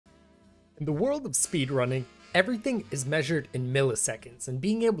In the world of speedrunning, everything is measured in milliseconds, and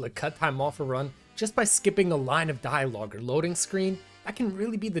being able to cut time off a run just by skipping a line of dialogue or loading screen, that can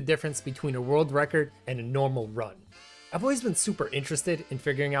really be the difference between a world record and a normal run. I've always been super interested in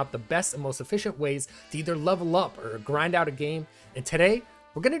figuring out the best and most efficient ways to either level up or grind out a game, and today,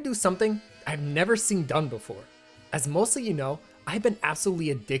 we're gonna do something I've never seen done before. As most of you know, I've been absolutely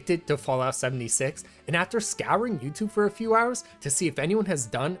addicted to Fallout 76, and after scouring YouTube for a few hours to see if anyone has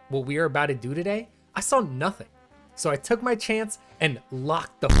done what we are about to do today, I saw nothing. So I took my chance and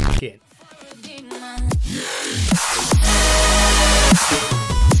locked the fuck in.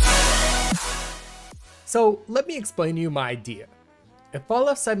 So let me explain to you my idea. In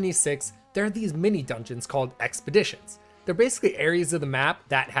Fallout 76, there are these mini dungeons called expeditions. They're basically areas of the map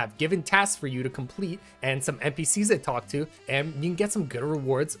that have given tasks for you to complete and some NPCs to talk to, and you can get some good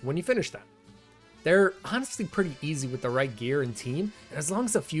rewards when you finish them. They're honestly pretty easy with the right gear and team, and as long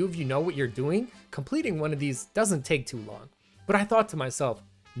as a few of you know what you're doing, completing one of these doesn't take too long. But I thought to myself,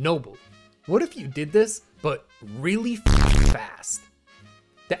 Noble, what if you did this, but really fast?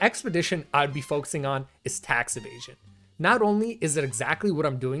 The expedition I'd be focusing on is tax evasion. Not only is it exactly what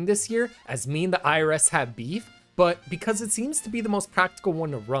I'm doing this year, as me and the IRS have beef, but because it seems to be the most practical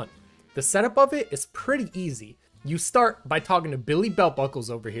one to run. The setup of it is pretty easy. You start by talking to Billy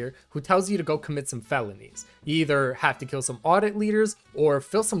Beltbuckles over here, who tells you to go commit some felonies. You either have to kill some audit leaders or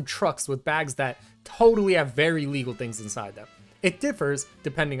fill some trucks with bags that totally have very legal things inside them. It differs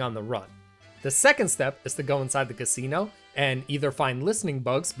depending on the run. The second step is to go inside the casino and either find listening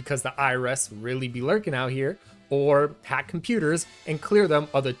bugs because the IRS really be lurking out here, or hack computers and clear them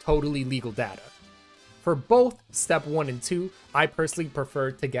of the totally legal data. For both step 1 and 2, I personally prefer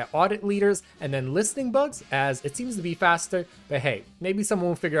to get audit leaders and then listening bugs, as it seems to be faster, but hey, maybe someone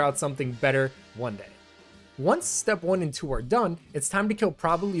will figure out something better one day. Once step 1 and 2 are done, it's time to kill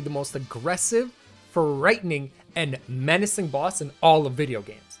probably the most aggressive, frightening, and menacing boss in all of video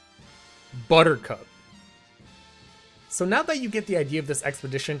games, Buttercup. So now that you get the idea of this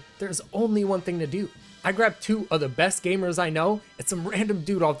expedition, there's only one thing to do. I grabbed 2 of the best gamers I know and some random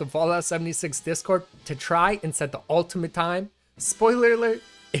dude off the Fallout 76 Discord to try and set the ultimate time. Spoiler alert,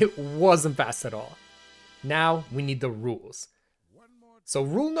 it wasn't fast at all. Now we need the rules. So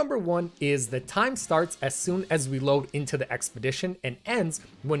rule number 1 is the time starts as soon as we load into the expedition and ends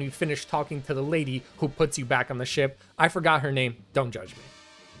when you finish talking to the lady who puts you back on the ship. I forgot her name, don't judge me.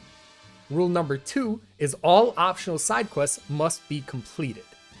 Rule number 2 is all optional side quests must be completed.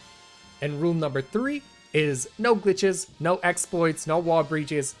 And rule number 3 is no glitches, no exploits, no wall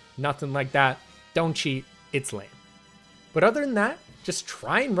breaches, nothing like that. Don't cheat, it's lame. But other than that, just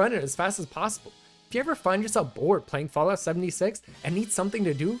try and run it as fast as possible. If you ever find yourself bored playing Fallout 76 and need something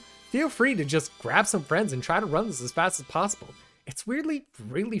to do, feel free to just grab some friends and try to run this as fast as possible. It's weirdly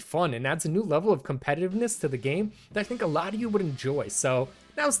really fun and adds a new level of competitiveness to the game that I think a lot of you would enjoy. So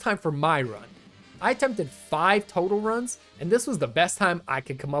now it's time for my run. I attempted 5 total runs, and this was the best time I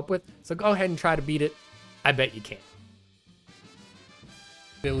could come up with, so go ahead and try to beat it. I bet you can.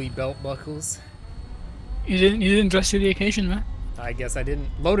 Billy Beltbuckles. You didn't dress to the occasion, man. I guess I didn't.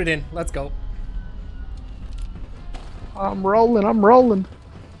 Load it in. Let's go. I'm rolling.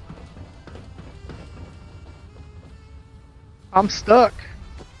 I'm stuck.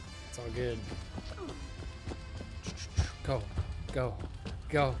 It's all good.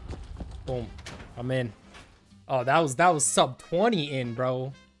 Go. Boom. I'm in. Oh, that was sub 20 in,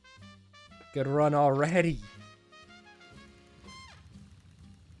 bro. Good run already.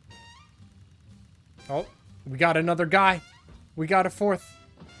 Oh, we got another guy. We got a 4th.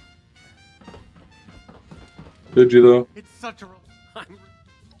 Did you though? It's such a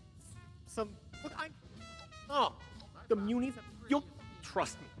oh, the munis. You'll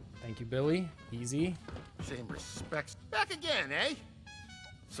trust me. Thank you, Billy. Easy. Same respects. Back again, eh?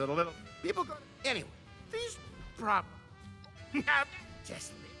 So the little people go anyway. These problems have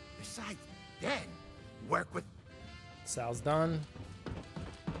just live. Besides, then work with. Sal's done.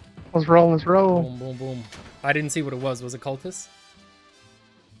 Let's roll. Boom, boom, boom. I didn't see what it was. Was it cultists?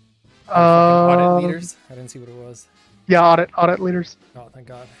 Audit leaders? I didn't see what it was. Yeah, audit leaders. Oh, thank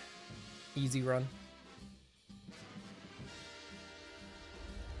God. Easy run.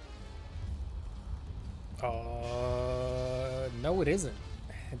 No, it isn't.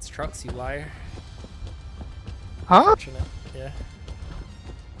 It's trucks, you liar. Huh? Fortunate. Yeah.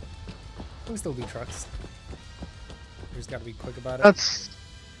 We can still do trucks. You just gotta be quick about it.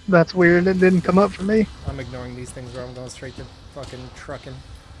 That's weird. It didn't come up for me. I'm ignoring these things, bro. I'm going straight to fucking trucking.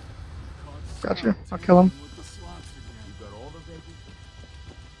 Gotcha. I'll kill him.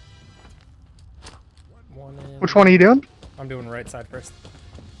 One in. Which one are you doing? I'm doing right side first.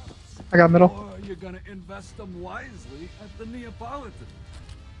 I got middle. Or you're gonna invest them wisely at the Neapolitan.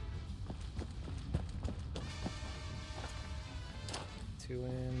 Two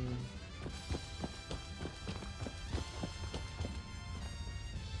in.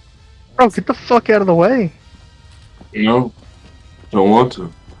 Bro, get the fuck out of the way. No, don't want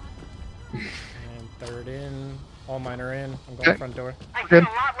to. And third in. All mine are in. I'm going Okay. front door. I Good. see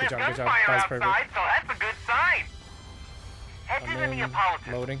a lot Good less job, good job. gunfire That was perfect. outside, so that's a good sign. Head to the I'm in.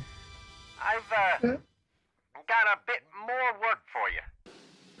 Neapolitan. Loading. I've got a bit more work for you.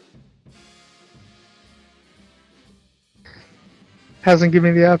 Hasn't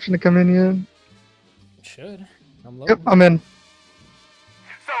given me the option to come in yet. Should. I'm loading. Yep, I'm in.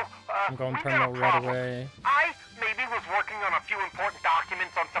 So, I'm going we've got terminal a right problem. away. I maybe was working on a few important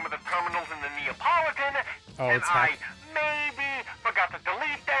documents on some of the terminals in the Neapolitan, Oh, and it's I hacked. maybe forgot to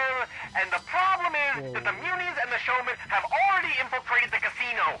delete them. And the problem is that the Munis and the Showmen have already infiltrated the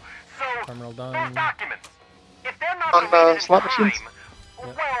casino. So, Terminal those done. documents, if they're not On, deleted in slot time, machines?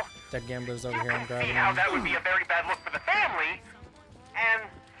 Yep. well, Dead gamblers over you here. I'm can see grabbing how them. that would be a very bad look for the family. And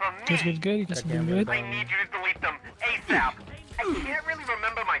for Just me, good, good. Just That good, gambler good. I need you to delete them ASAP. I can't really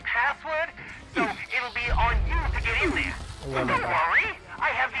remember my password, so it'll be on you to get in there. But don't worry, I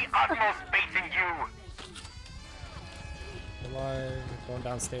have the utmost faith in you. Alive. Going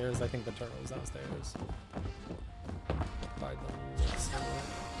downstairs. I think the turtle's downstairs. By the looks of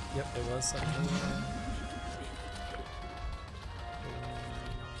it. Yep, it was something.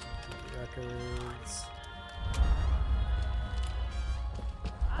 Records.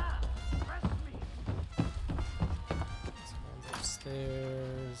 This one's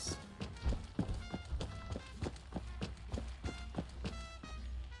upstairs.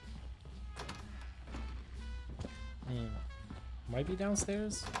 Might be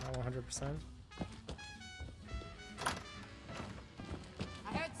downstairs. Not 100%.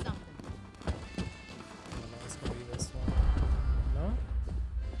 I heard something. I don't know, it's gonna be this one. No?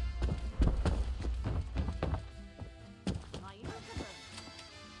 My ears are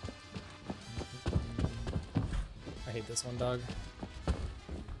burning. I hate this one, dog.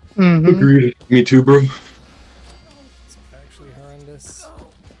 Mm-hmm. Agreed. Me too, bro. It's actually horrendous.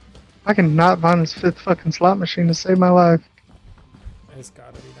 I cannot find this fifth fucking slot machine to save my life. It's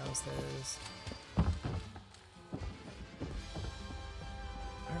gotta be downstairs. I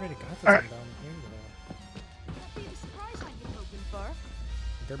already got this Alright. one down here, though. That'd be the surprise I've been hoping for.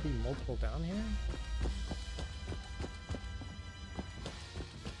 Would there be multiple down here?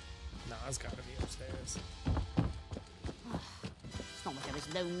 Nah, it's gotta be upstairs. It's not like I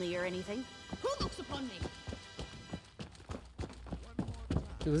was lonely or anything. Who looks upon me?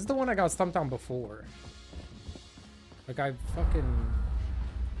 Dude, this is the one I got stumped on before. Like, I fucking...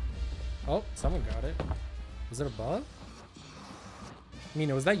 Oh, someone got it. Was it above?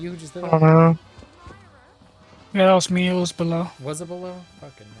 Mina, was that you who just did I that? don't know. Yeah, that was me. It was below. Was it below?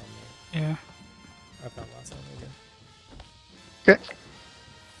 Fucking hell, man. Yeah. I thought last time again. Okay.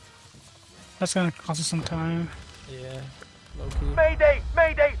 That's gonna cost us some time. Yeah, low key. Mayday!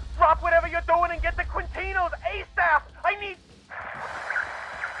 Mayday! Drop whatever you're doing and get the Quintinos ASAP! I need...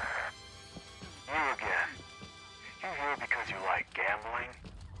 You again. You here because you like gambling?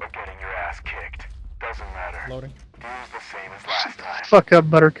 Or getting your ass kicked? Doesn't matter. Loading. Deal's the same as last time. Fuck up,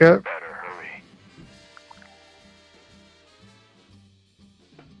 Buttercup. Better hurry.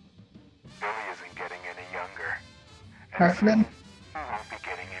 Billy isn't getting any younger. And Alright, man. he won't be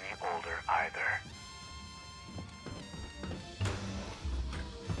getting any older either.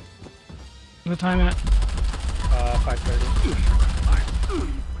 The time at 5:30.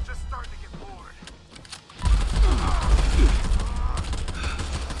 We're just starting to get bored.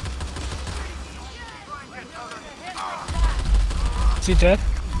 is he dead?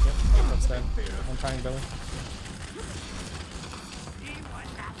 Yep, that's dead. I'm trying Billy.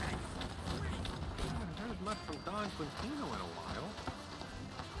 Haven't heard much from Don Quintino in a while.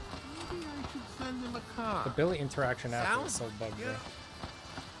 Maybe I should send him a car. The Billy interaction after is so bugged, bro.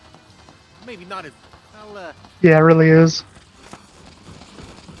 Maybe not as... I'll, Yeah, it really is.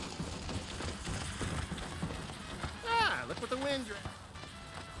 look what the wind...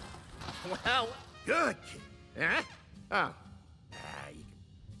 Well, good. Huh? Oh. You can...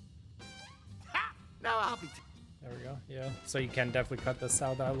 Ha! No, I'll be... There we go. Yeah. So you can definitely cut the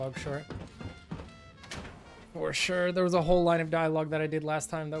Sal dialogue short. For sure. There was a whole line of dialogue that I did last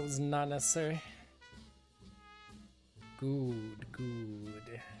time that was not necessary. Good,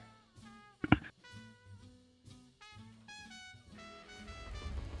 good.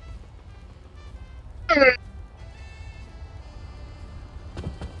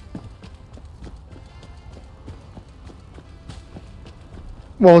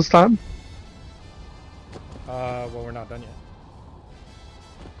 What was time? Well, we're not done yet.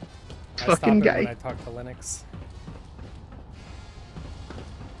 I Fucking stop it guy. when I talk to Linux.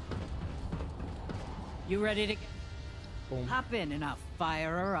 You ready to Boom. hop in and I'll fire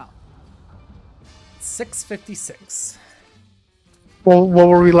her up? 6:56. Well, what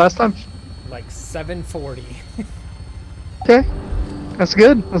were we last time? Like 7:40. Okay. That's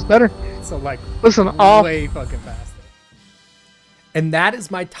good. That's better. So like Listen, off. way fucking faster. And that is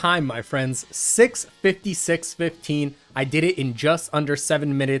my time, my friends. 6:56:15. I did it in just under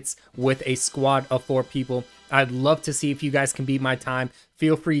 7 minutes with a squad of 4 people. I'd love to see if you guys can beat my time.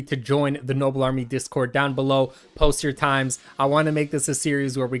 Feel free to join the Noble Army Discord down below. Post your times. I want to make this a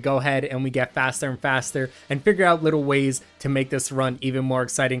series where we go ahead and we get faster and faster and figure out little ways to make this run even more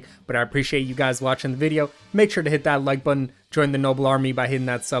exciting. But I appreciate you guys watching the video. Make sure to hit that like button. Join the Noble Army by hitting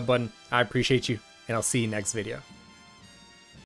that sub button. I appreciate you, and I'll see you next video.